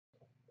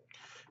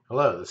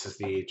Hello, this is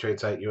the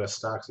TradeSite U.S.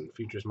 Stocks and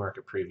Futures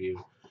Market Preview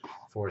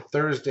for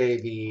Thursday,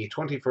 the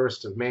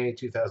 21st of May,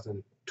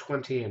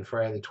 2020, and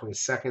Friday, the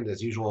 22nd.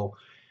 As usual,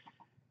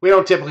 we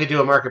don't typically do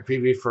a market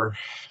preview for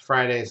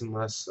Fridays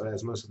unless,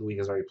 as most of the week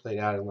has already played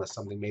out, unless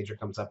something major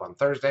comes up on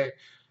Thursday.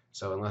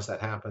 So unless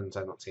that happens,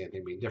 I don't see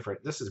anything being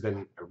different. This has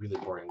been a really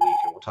boring week,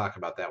 and we'll talk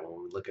about that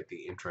when we look at the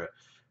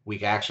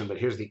intra-week action. But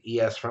here's the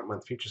ES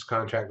front-month futures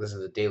contract. This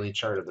is a daily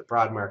chart of the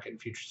broad market in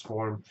futures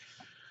form.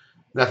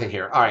 Nothing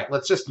here. All right,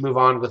 let's just move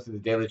on with the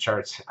daily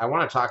charts. I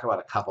want to talk about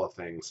a couple of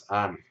things.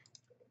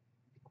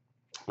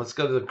 Let's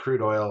go to the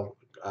crude oil,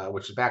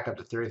 which is back up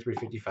to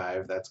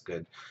 33.55. That's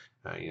good.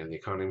 The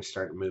economy's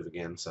starting to move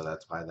again, so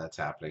that's why that's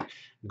happening.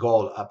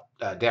 Gold up,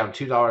 down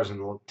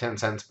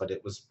 $2.10, but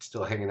it was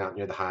still hanging out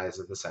near the highs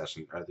of the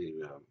session or the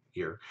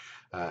year.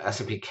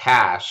 S&P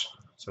cash.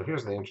 So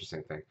here's the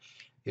interesting thing: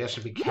 the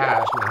S&P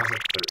cash now has a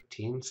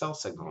 13 sell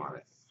signal on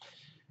it.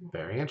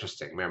 Very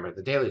interesting. Remember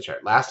the daily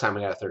chart. Last time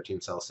we got a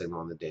 13 sell signal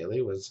on the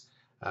daily was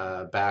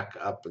back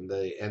up in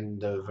the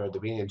end of or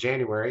the beginning of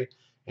January.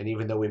 And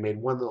even though we made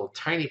one little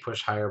tiny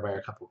push higher by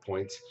a couple of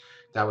points,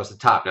 that was the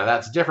top. Now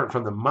that's different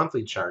from the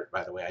monthly chart,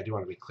 by the way. I do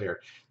want to be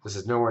clear. This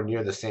is nowhere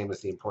near the same as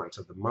the importance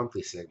of the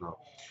monthly signal,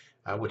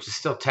 which is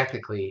still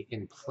technically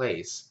in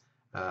place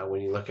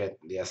when you look at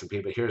the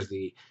S&P. But here's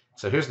the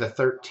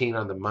 13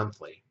 on the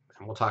monthly,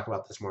 and we'll talk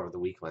about this more of the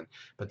weekly.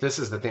 But this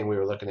is the thing we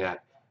were looking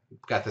at.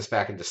 Got this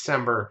back in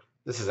December.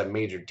 This is a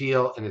major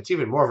deal, and it's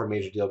even more of a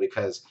major deal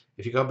because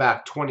if you go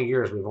back 20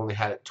 years, we've only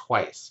had it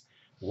twice.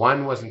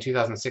 One was in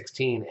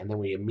 2016, and then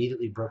we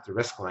immediately broke the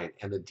risk line.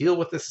 And the deal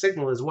with this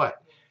signal is what?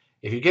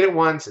 If you get it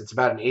once, it's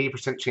about an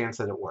 80% chance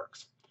that it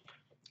works.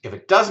 If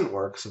it doesn't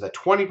work, so that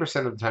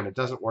 20% of the time it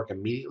doesn't work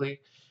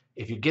immediately,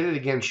 if you get it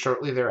again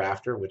shortly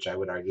thereafter, which I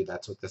would argue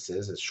that's what this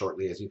is, as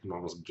shortly as you can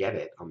almost get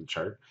it on the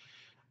chart,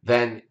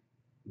 then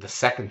the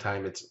second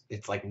time it's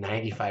like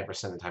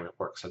 95% of the time it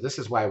works. So this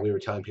is why we were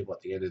telling people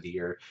at the end of the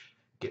year,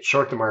 get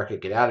short the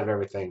market, get out of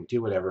everything,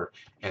 do whatever,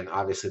 and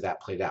obviously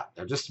that played out.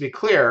 Now just to be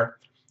clear,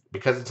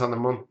 because it's on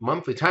the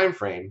monthly time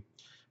frame,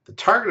 the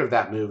target of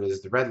that move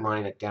is the red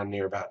line at down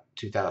near about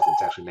 2000.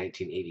 It's actually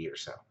 1980 or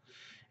so.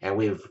 And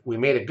we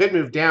made a good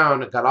move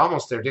down, it got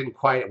almost there, didn't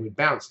quite, and we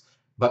bounced.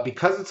 But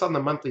because it's on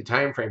the monthly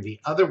time frame, the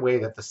other way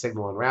that the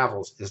signal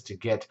unravels is to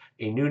get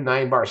a new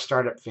 9-bar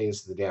startup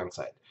phase to the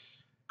downside.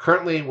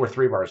 Currently, we're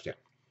 3 bars down.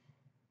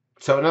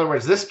 So in other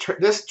words, this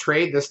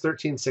trade, this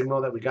 13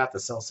 signal that we got, the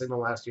sell signal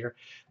last year,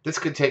 this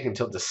could take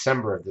until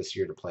December of this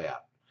year to play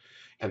out.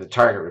 And the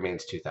target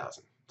remains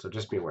 2000. So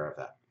just be aware of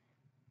that.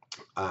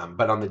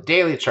 But on the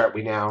daily chart,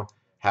 we now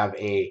have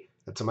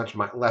that's a much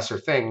lesser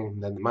thing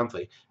than the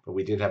monthly, but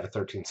we did have a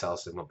 13 sell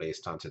signal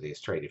based on today's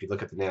trade. If you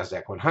look at the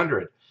NASDAQ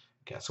 100,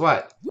 guess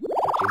what?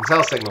 13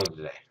 sell signal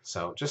today.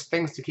 So just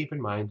things to keep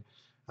in mind.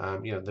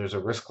 There's a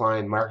risk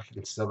line. Market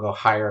can still go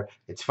higher.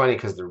 It's funny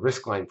because the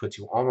risk line puts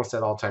you almost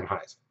at all-time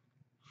highs.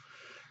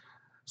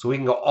 So we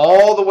can go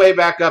all the way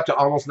back up to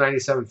almost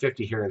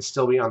 97.50 here and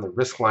still be on the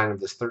risk line of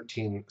this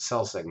 13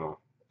 sell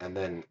signal and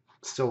then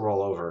still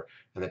roll over.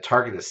 And the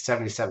target is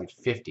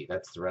 77.50.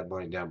 That's the red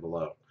line down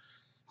below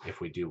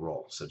if we do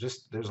roll. So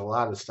there's a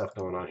lot of stuff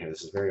going on here.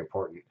 This is very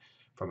important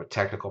from a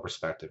technical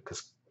perspective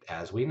because,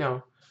 as we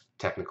know,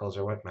 technicals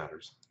are what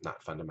matters,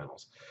 not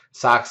fundamentals.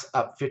 SOX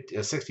up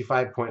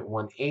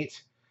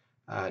 65.18.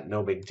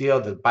 No big deal.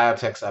 The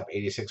biotech's up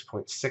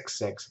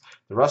 86.66.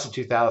 The Russell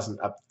 2000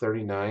 up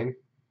 39.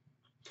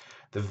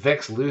 The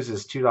VIX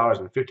loses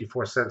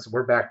 $2.54.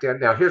 We're back down.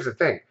 Now, here's the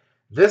thing.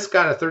 This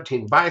got a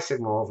 13 buy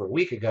signal over a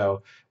week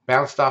ago,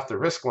 bounced off the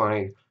risk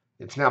line.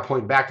 It's now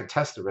pointing back to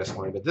test the risk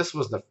line, but this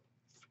was the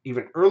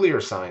even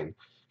earlier sign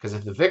because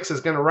if the VIX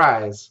is going to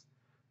rise,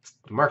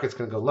 the market's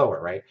going to go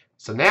lower, right?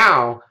 So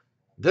now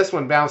this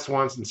one bounced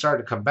once and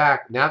started to come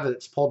back. Now that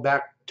it's pulled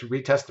back to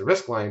retest the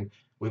risk line,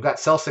 we've got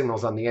sell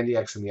signals on the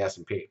NDX and the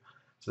S&P.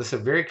 So this is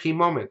a very key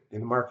moment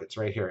in the markets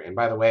right here. And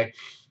by the way,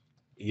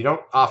 you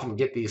don't often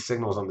get these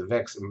signals on the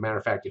VIX. As a matter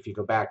of fact, if you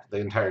go back the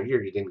entire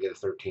year, you didn't get a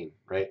 13,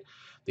 right?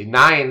 The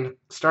 9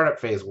 startup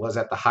phase was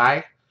at the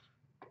high,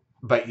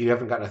 but you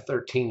haven't gotten a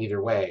 13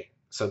 either way.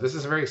 So this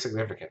is very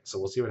significant. So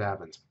we'll see what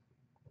happens.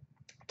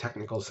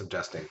 Technical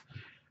suggesting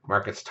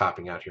markets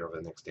topping out here over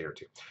the next day or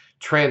two.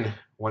 Trend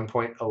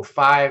 1.05,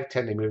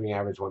 10-day moving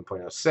average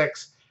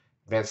 1.06.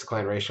 Advanced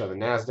decline ratio on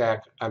the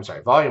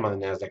NASDAQ, volume on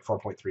the NASDAQ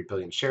 4.3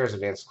 billion shares.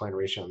 Advanced decline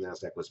ratio on the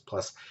NASDAQ was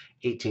plus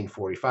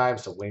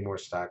 1845, so way more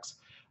stocks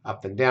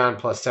up than down.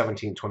 Plus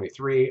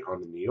 1723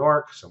 on the New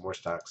York, so more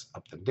stocks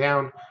up than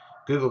down.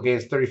 Google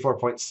gains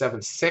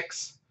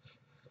 34.76.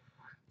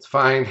 It's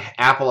fine.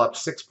 Apple up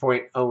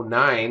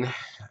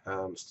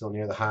 6.09, still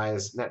near the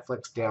highs.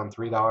 Netflix down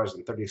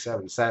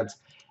 $3.37.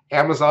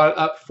 Amazon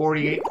up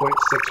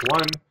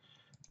 48.61.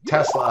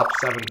 Tesla up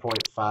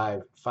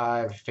 7.55.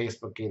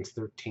 Facebook gains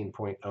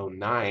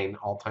 13.09.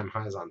 All-time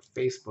highs on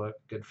Facebook.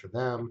 Good for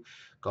them.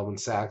 Goldman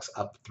Sachs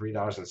up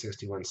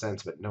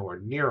 $3.61, but nowhere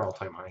near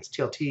all-time highs.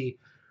 TLT,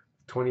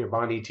 20-year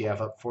bond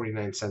ETF, up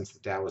 49 cents. The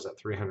Dow was up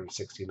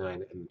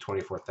 369 and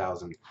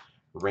 24,000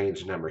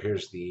 range number.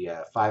 Here's the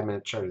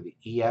 5-minute chart of the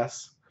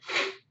ES.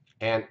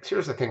 And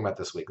here's the thing about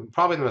this week.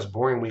 Probably the most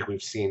boring week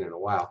we've seen in a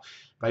while.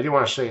 But I do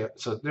want to show you.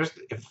 So there's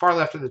far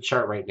left of the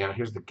chart right now.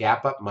 Here's the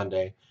gap up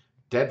Monday,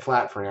 dead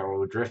flat for an hour.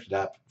 We drifted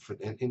up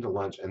into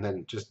lunch, and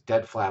then just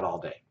dead flat all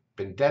day.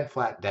 Been dead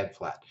flat, dead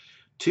flat.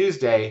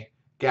 Tuesday,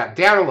 gap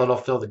down a little,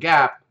 fill the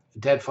gap,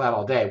 dead flat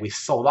all day. We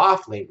sold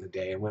off late in the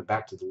day and went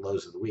back to the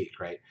lows of the week,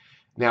 right?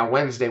 Now,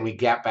 Wednesday, we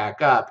gap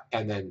back up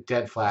and then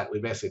dead flat. We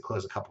basically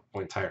close a couple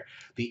points higher.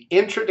 The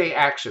intraday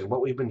action,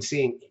 what we've been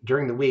seeing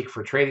during the week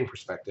for trading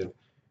perspective,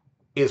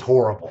 is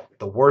horrible.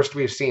 The worst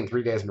we've seen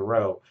 3 days in a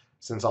row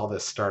since all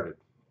this started.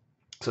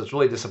 So it's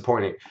really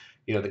disappointing.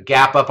 You know, the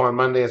gap up on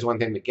Monday is one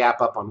thing. The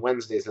gap up on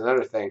Wednesday is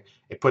another thing.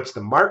 It puts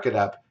the market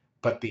up,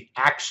 but the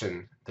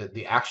action,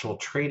 the actual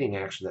trading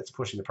action that's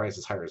pushing the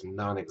prices higher is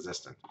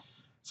non-existent.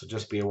 So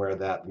just be aware of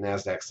that. The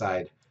NASDAQ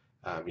side,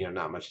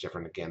 not much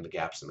different. Again, the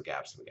gaps and the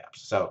gaps and the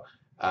gaps. So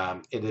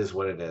it is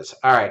what it is.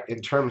 All right. In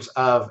terms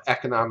of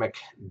economic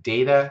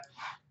data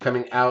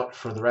coming out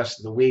for the rest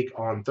of the week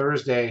on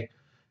Thursday,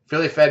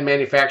 Philly Fed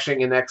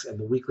Manufacturing Index and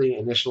the weekly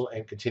initial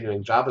and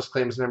continuing jobless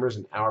claims numbers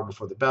an hour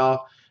before the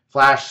bell.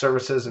 Flash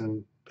services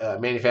and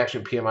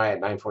manufacturing PMI at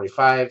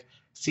 9:45.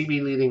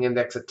 CB leading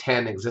index at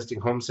 10.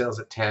 Existing home sales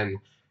at 10.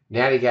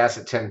 Natty gas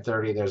at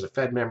 10:30. There's a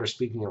Fed member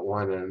speaking at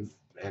 1,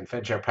 and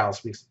Fed Chair Powell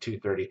speaks at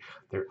 2:30.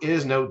 There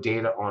is no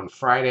data on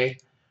Friday.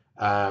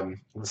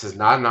 This is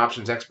not an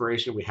options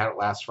expiration. We had it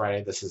last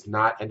Friday. This is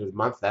not end of the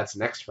month. That's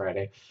next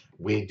Friday.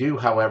 We do,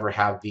 however,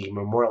 have the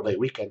Memorial Day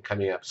weekend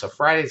coming up. So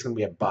Friday is going to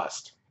be a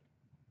bust.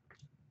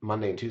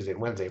 Monday and Tuesday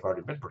and Wednesday have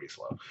already been pretty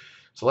slow.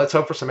 So let's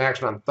hope for some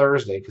action on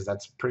Thursday, because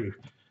that's pretty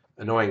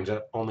annoying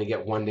to only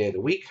get 1 day of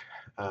the week.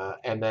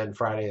 And then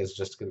Friday is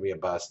just going to be a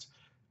bust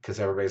because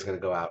everybody's going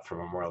to go out for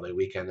Memorial Day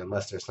weekend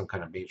unless there's some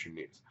kind of major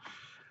news.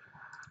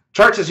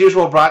 Charts, as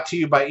usual, brought to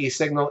you by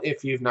eSignal.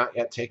 If you've not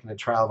yet taken a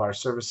trial of our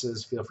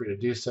services, feel free to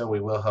do so. We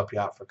will help you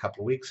out for a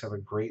couple of weeks. Have a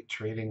great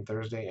trading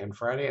Thursday and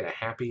Friday, and a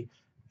happy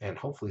and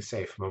hopefully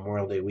safe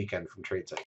Memorial Day weekend from TradeSight.